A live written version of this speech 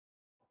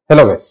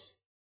Hello guys,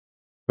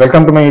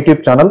 welcome to my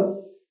YouTube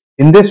channel.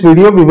 In this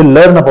video, we will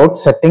learn about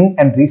setting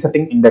and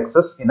resetting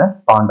indexes in a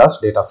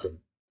Pandas data frame.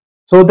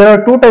 So there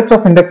are two types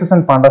of indexes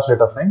in Pandas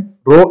data frame,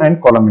 row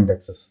and column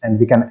indexes, and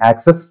we can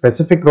access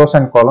specific rows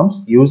and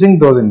columns using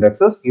those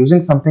indexes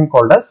using something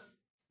called as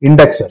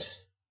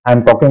indexers. I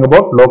am talking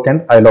about loc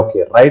and iloc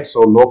here, right? So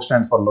loc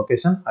stands for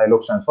location,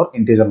 iloc stands for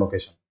integer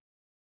location.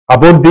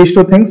 About these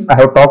two things, I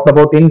have talked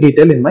about in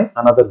detail in my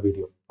another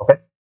video. Okay.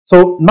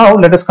 So now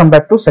let us come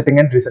back to setting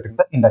and resetting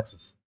the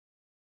indexes.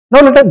 Now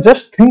let us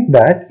just think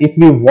that if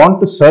we want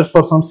to search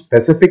for some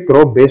specific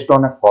row based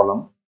on a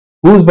column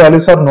whose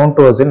values are known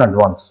to us in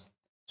advance.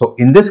 So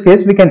in this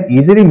case, we can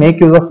easily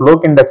make use of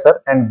loc indexer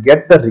and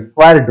get the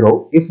required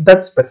row if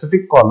that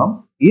specific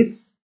column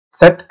is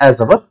set as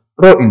our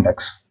row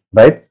index,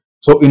 right?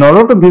 So in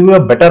order to give you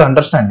a better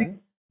understanding,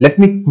 let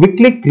me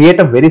quickly create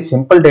a very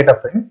simple data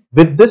frame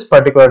with this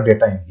particular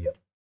data in here,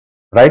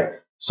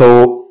 right?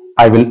 So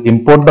I will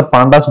import the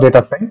Pandas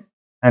data frame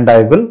and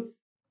I will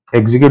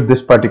execute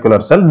this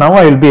particular cell. Now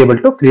I will be able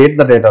to create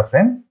the data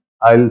frame.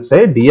 I will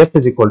say df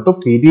is equal to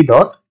pd.data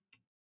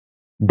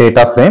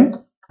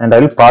frame and I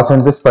will pass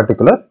in this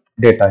particular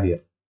data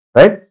here,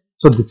 right?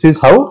 So this is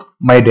how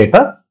my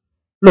data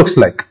looks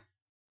like.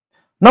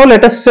 Now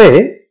let us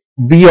say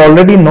we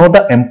already know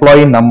the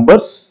employee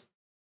numbers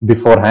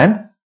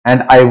beforehand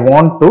and I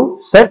want to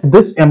set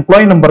this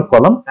employee number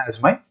column as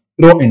my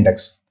row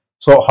index.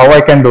 So how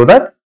I can do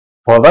that?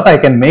 For that, I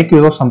can make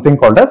use of something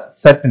called as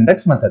set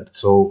index method.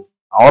 So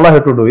all I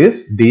have to do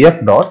is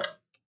df dot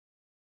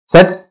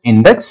set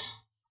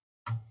index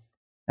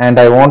and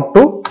I want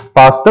to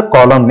pass the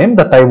column name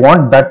that I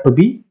want that to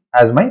be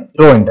as my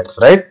row index,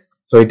 right?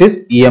 So it is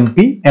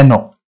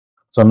empno.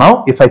 So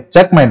now if I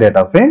check my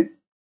data frame,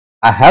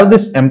 I have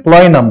this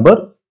employee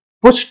number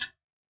pushed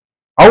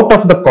out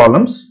of the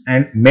columns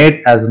and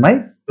made as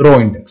my row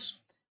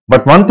index.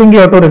 But one thing you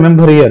have to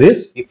remember here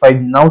is if I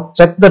now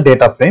check the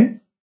data frame,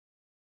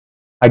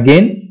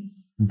 again,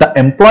 the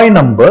employee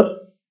number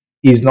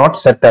is not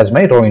set as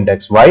my row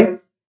index. Why?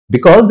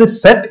 Because the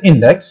set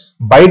index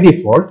by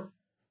default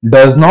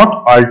does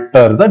not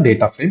alter the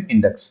data frame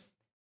index.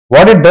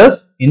 What it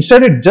does,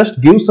 instead it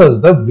just gives us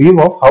the view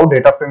of how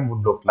data frame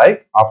would look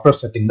like after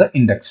setting the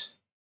index.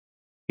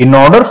 In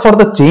order for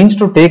the change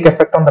to take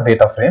effect on the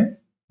data frame,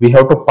 we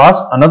have to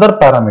pass another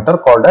parameter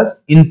called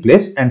as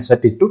inPlace and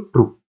set it to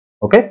true.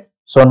 Okay.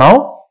 So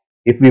now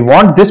if we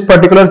want this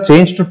particular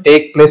change to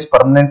take place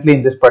permanently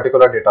in this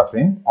particular data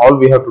frame, all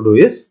we have to do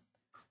is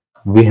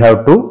we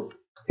have to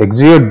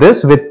execute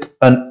this with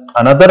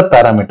another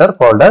parameter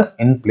called as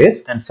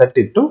inPlace and set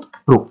it to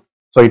true.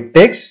 So it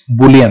takes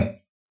boolean.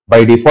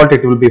 By default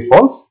it will be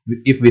false.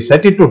 If we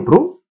set it to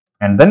true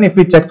and then if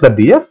we check the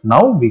df,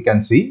 now we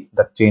can see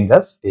that change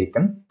has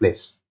taken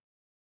place,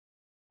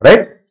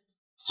 right?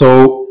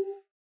 So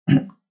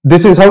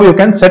this is how you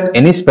can set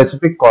any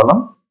specific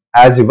column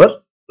as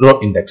your row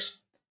index.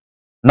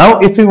 Now,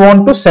 if we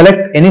want to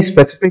select any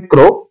specific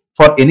row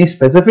for any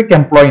specific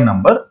employee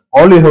number,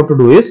 all you have to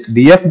do is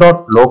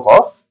df.loc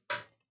of.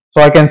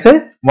 So I can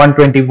say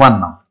 121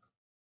 now.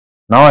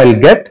 Now I will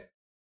get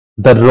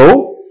the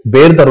row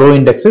where the row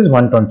index is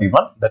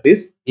 121, that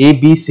is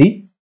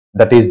ABC,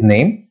 that is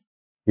name.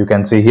 You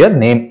can see here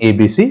name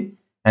ABC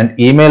and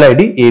email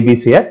ID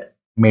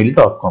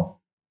abc@mail.com,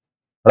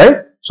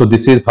 right? So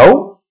this is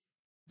how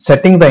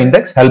setting the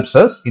index helps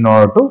us in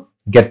order to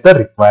get the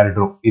required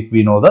row if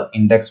we know the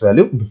index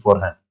value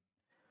beforehand.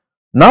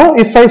 Now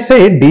if I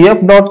say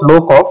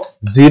df.loc of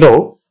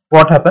 0,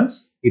 what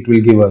happens? It will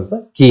give us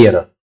the key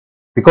error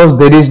because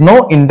there is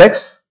no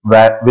index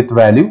with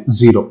value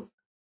 0.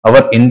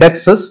 Our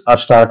indexes are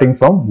starting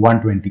from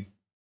 120,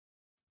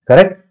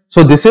 correct?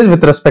 So this is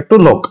with respect to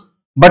loc.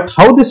 But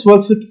how this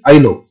works with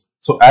iloc?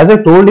 So as I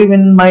told you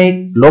in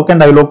my loc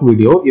and iloc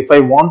video, if I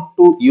want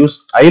to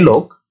use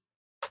iloc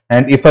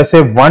and if I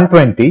say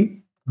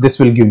 120, this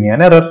will give me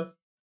an error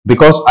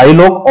because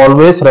iloc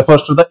always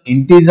refers to the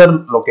integer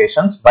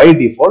locations by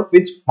default,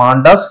 which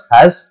Pandas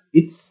has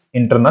its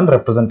internal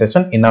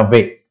representation in a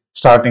way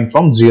starting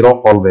from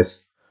 0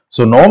 always.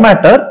 So no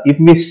matter if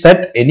we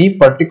set any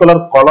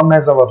particular column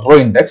as our row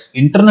index,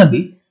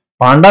 internally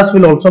Pandas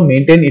will also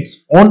maintain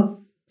its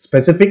own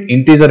specific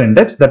integer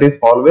index that is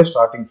always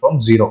starting from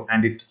 0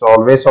 and it's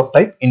always of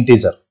type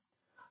integer,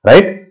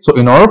 right? So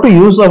in order to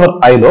use our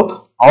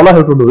iloc, all I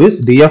have to do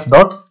is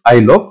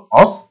df.iloc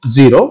of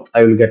 0.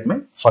 I will get my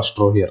first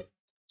row here.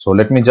 So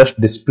let me just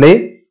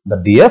display the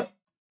df.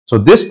 So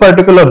this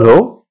particular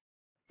row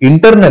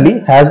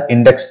internally has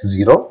index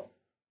 0.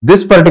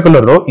 This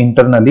particular row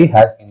internally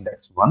has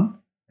index 1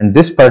 and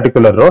this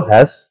particular row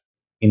has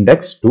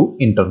index 2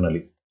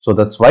 internally. So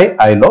that's why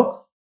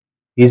iloc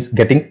is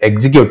getting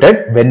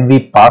executed when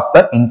we pass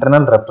the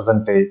internal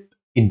represented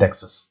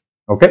indexes.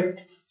 Okay.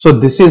 So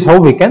this is how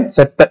we can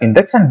set the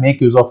index and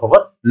make use of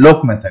our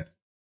loc method.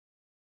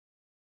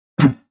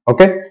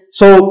 Okay,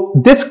 so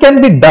this can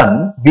be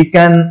done. We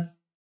can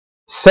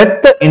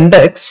set the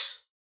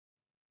index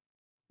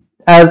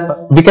as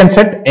we can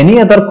set any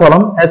other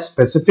column as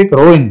specific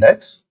row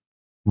index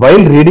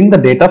while reading the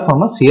data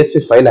from a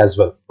CSV file as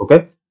well.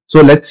 Okay,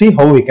 so let's see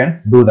how we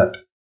can do that.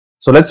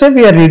 So let's say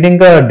we are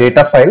reading a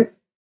data file,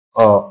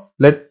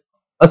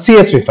 a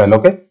CSV file.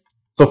 Okay,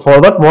 so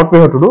for that, what we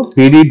have to do,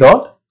 pd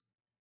dot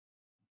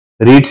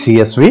read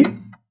CSV,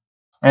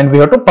 and we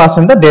have to pass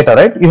in the data,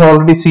 right? You have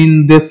already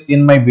seen this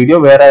in my video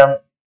where I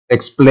have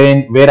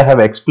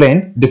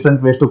explained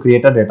different ways to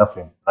create a data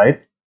frame,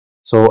 right?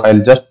 So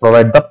I'll just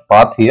provide the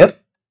path here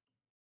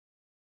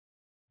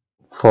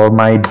for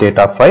my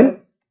data file.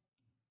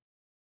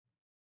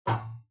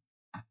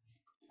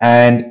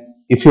 And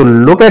if you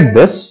look at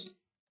this,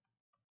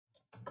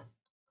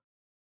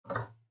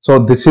 so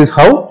this is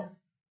how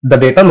the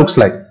data looks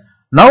like.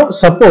 Now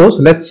suppose,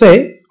 let's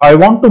say I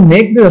want to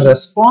make the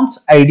response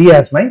ID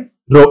as my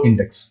row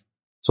index.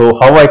 So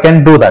how I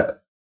can do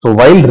that? So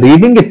while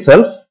reading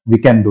itself, we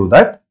can do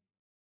that.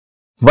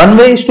 One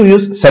way is to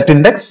use set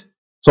index.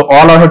 So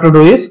all I have to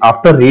do is,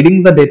 after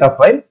reading the data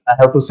file, I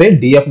have to say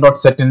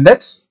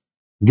df.setIndex,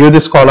 give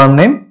this column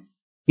name,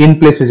 in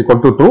place is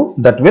equal to 2,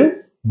 that will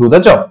do the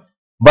job.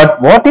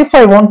 But what if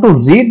I want to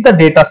read the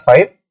data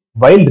file,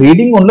 while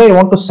reading only I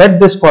want to set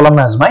this column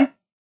as my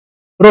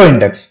row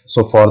index.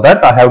 So for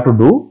that I have to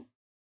do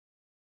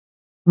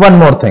one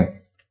more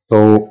thing.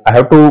 So I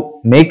have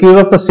to make use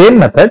of the same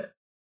method,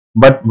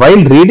 but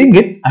while reading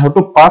it, I have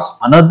to pass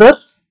another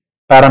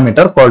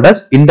parameter called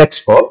as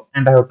index call,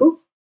 and I have to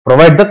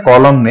provide the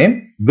column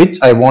name which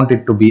I want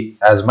it to be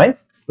as my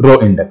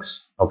row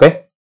index.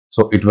 Okay,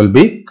 so it will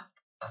be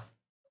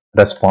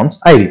response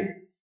ID.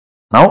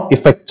 Now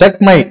if I check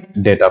my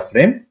data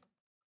frame,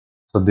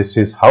 so this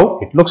is how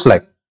it looks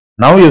like.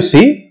 Now you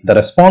see the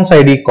response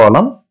ID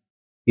column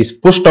is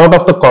pushed out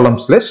of the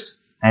columns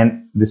list,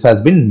 and this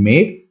has been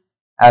made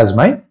as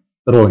my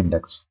row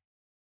index.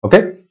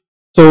 Okay,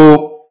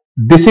 so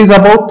this is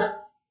about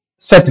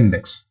set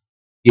index.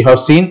 You have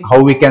seen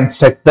how we can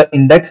set the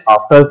index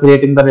after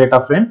creating the data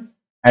frame,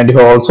 and you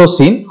have also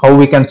seen how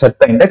we can set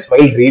the index while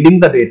reading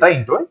the data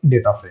into a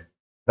data frame,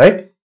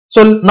 right?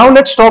 So now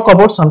let's talk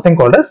about something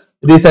called as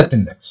reset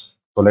index.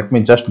 So let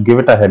me just give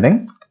it a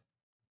heading,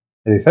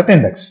 reset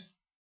index.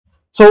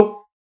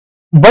 So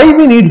why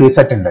we need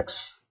reset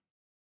index?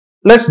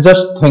 Let's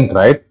just think,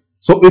 right?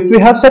 So if we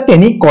have set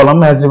any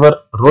column as your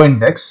row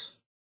index,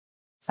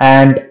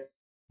 and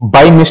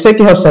by mistake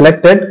you have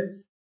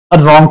selected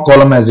a wrong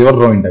column as your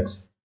row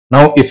index.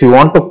 Now if you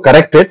want to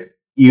correct it,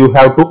 you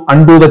have to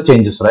undo the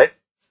changes, right?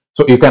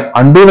 So you can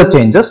undo the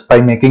changes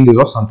by making use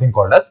of something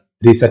called as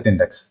reset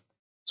index.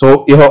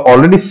 So you have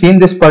already seen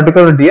this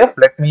particular df.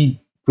 Let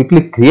me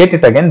quickly create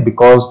it again,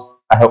 because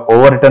I have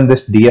overwritten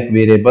this df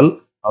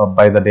variable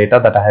by the data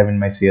that I have in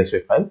my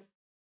CSV file.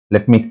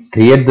 Let me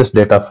create this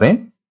data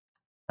frame,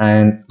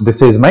 and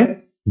this is my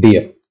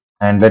df,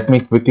 and let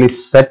me quickly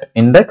set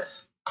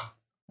index.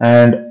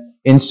 And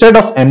instead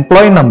of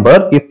employee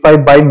number, if I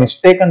by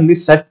mistakenly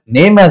set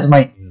name as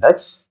my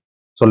index,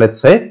 so let's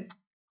say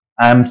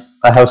I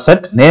have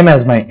set name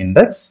as my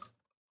index,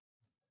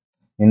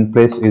 in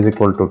place is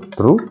equal to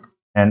true,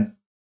 and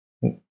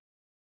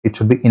it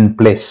should be in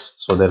place,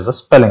 so there is a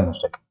spelling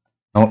mistake.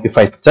 Now if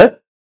I check,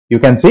 you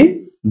can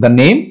see the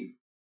name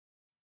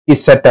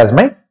is set as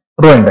my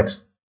row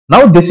index.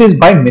 Now this is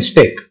by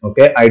mistake.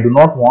 Okay, I do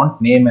not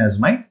want name as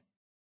my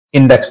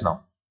index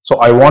now, so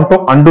I want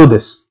to undo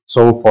this.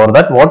 So for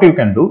that, what you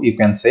can do, you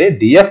can say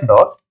df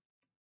dot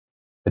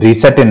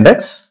reset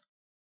index,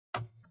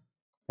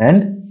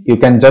 and you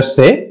can just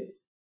say,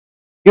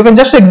 you can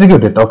just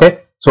execute it.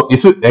 Okay, so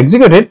if you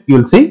execute it, you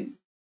will see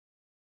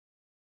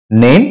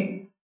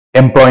name,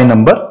 employee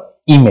number,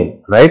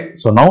 email, right?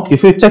 So now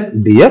if you check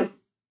df,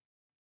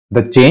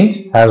 the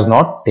change has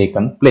not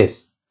taken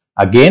place.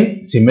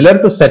 Again, similar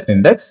to set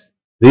index,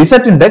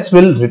 reset index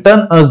will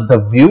return us the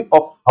view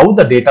of how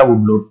the data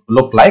would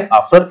look like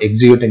after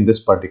executing this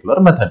particular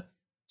method.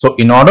 So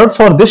in order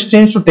for this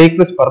change to take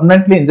place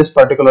permanently in this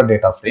particular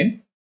data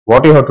frame,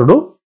 what you have to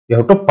do, you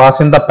have to pass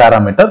in the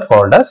parameter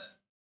called as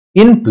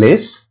in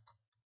place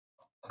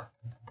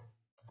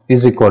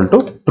is equal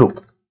to true.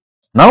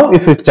 Now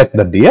if you check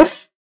the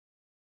df,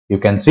 you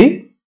can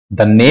see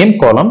the name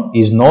column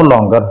is no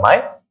longer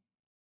my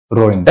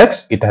row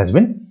index, it has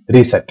been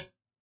reset.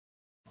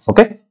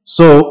 Okay,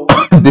 so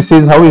this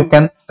is how you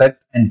can set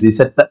and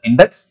reset the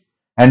index,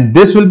 and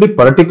this will be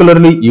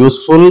particularly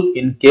useful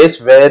in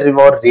case where you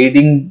are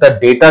reading the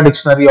data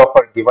dictionary of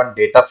a given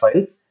data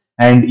file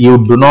and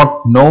you do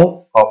not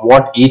know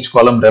what each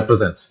column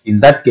represents. In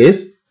that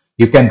case,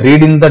 you can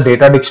read in the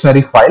data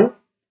dictionary file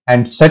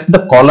and set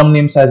the column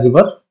names as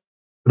your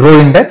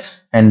row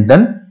index, and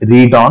then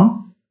read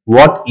on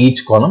what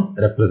each column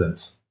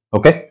represents.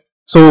 Okay,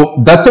 so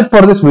that's it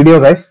for this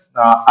video, guys.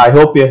 I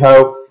hope you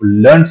have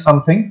learned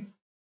something.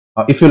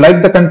 If you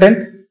like the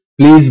content,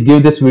 please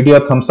give this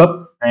video a thumbs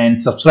up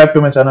and subscribe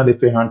to my channel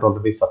if you haven't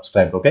already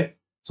subscribed. Okay,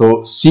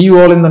 so see you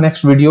all in the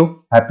next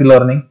video. Happy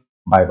learning.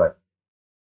 Bye bye.